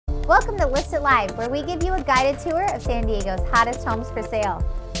Welcome to List It Live, where we give you a guided tour of San Diego's hottest homes for sale.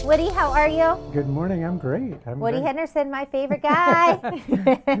 Woody, how are you? Good morning. I'm great. Woody Henderson, my favorite guy.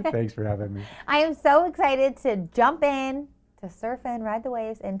 Thanks for having me. I am so excited to jump in, to surf and ride the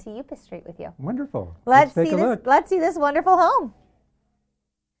waves into Upas Street with you. Wonderful. Let's see this wonderful home.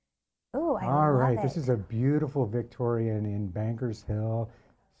 Ooh, I All love right. it. This is a beautiful Victorian in Bankers Hill.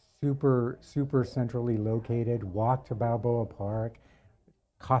 Super centrally located. Walk to Balboa Park.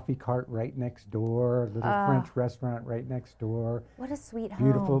 Coffee cart right next door. Little French restaurant right next door. What a sweet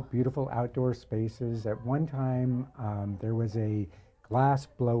home. Beautiful outdoor spaces. At one time, there was a glass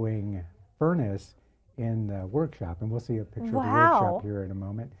blowing furnace in the workshop, and we'll see a picture of the workshop here in a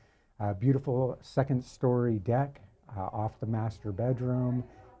moment. Beautiful second story deck off the master bedroom.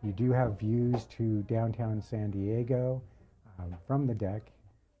 You do have views to downtown San Diego from the deck.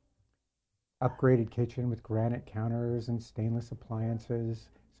 Upgraded kitchen with granite counters and stainless appliances.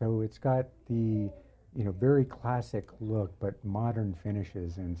 So it's got the, very classic look, but modern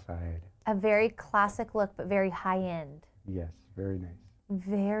finishes inside. A very classic look, but very high end. Yes, very nice.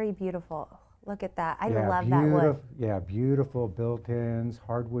 Very beautiful. Look at that. I love that wood. Yeah, beautiful built-ins,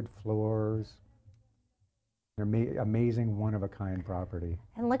 hardwood floors. They're amazing, one-of-a-kind property.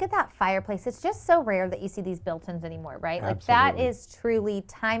 And look at that fireplace. It's just so rare that you see these built-ins anymore, right? Absolutely. Like that is truly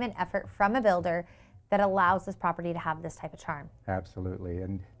time and effort from a builder that allows this property to have this type of charm. Absolutely.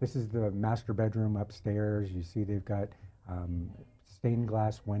 And this is the master bedroom upstairs. You see they've got stained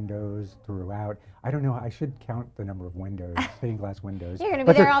glass windows throughout. I don't know, I should count the number of windows, stained glass windows. You're going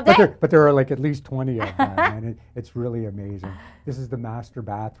to be there all day. But there are like at least 20 of them, and it's really amazing. This is the master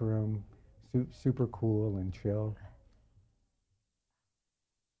bathroom. Super cool and chill.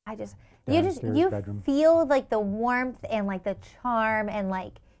 You feel like the warmth and like the charm, and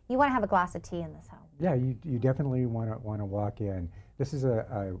like you want to have a glass of tea in this home. Yeah, you definitely want to walk in. This is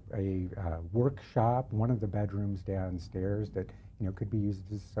a workshop, one of the bedrooms downstairs that could be used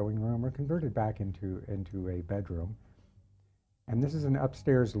as a sewing room or converted back into a bedroom. And this is an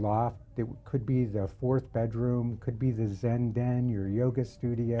upstairs loft that could be the fourth bedroom, could be the Zen Den, your yoga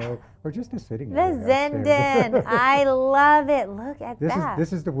studio, or just a sitting area. The Zen Den. I love it. Look at that.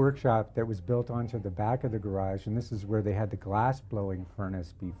 This is the workshop that was built onto the back of the garage, and this is where they had the glass blowing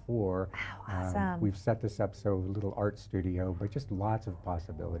furnace before. Wow, awesome. We've set this up so a little art studio, but just lots of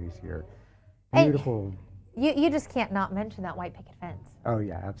possibilities here. And beautiful. You just can't not mention that white picket fence. Oh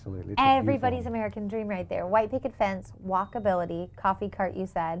yeah, absolutely. It's everybody's American dream right there. White picket fence, walkability, coffee cart you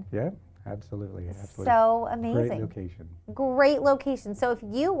said. Yeah, absolutely. So amazing. Great location. Great location. So if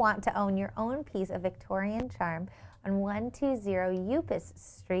you want to own your own piece of Victorian charm on 120 Upas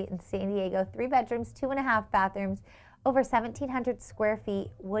Street in San Diego, 3 bedrooms, 2.5 bathrooms, over 1,700 square feet,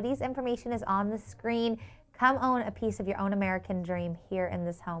 Woody's information is on the screen. Come own a piece of your own American dream here in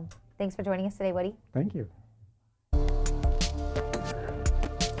this home. Thanks for joining us today, Woody. Thank you.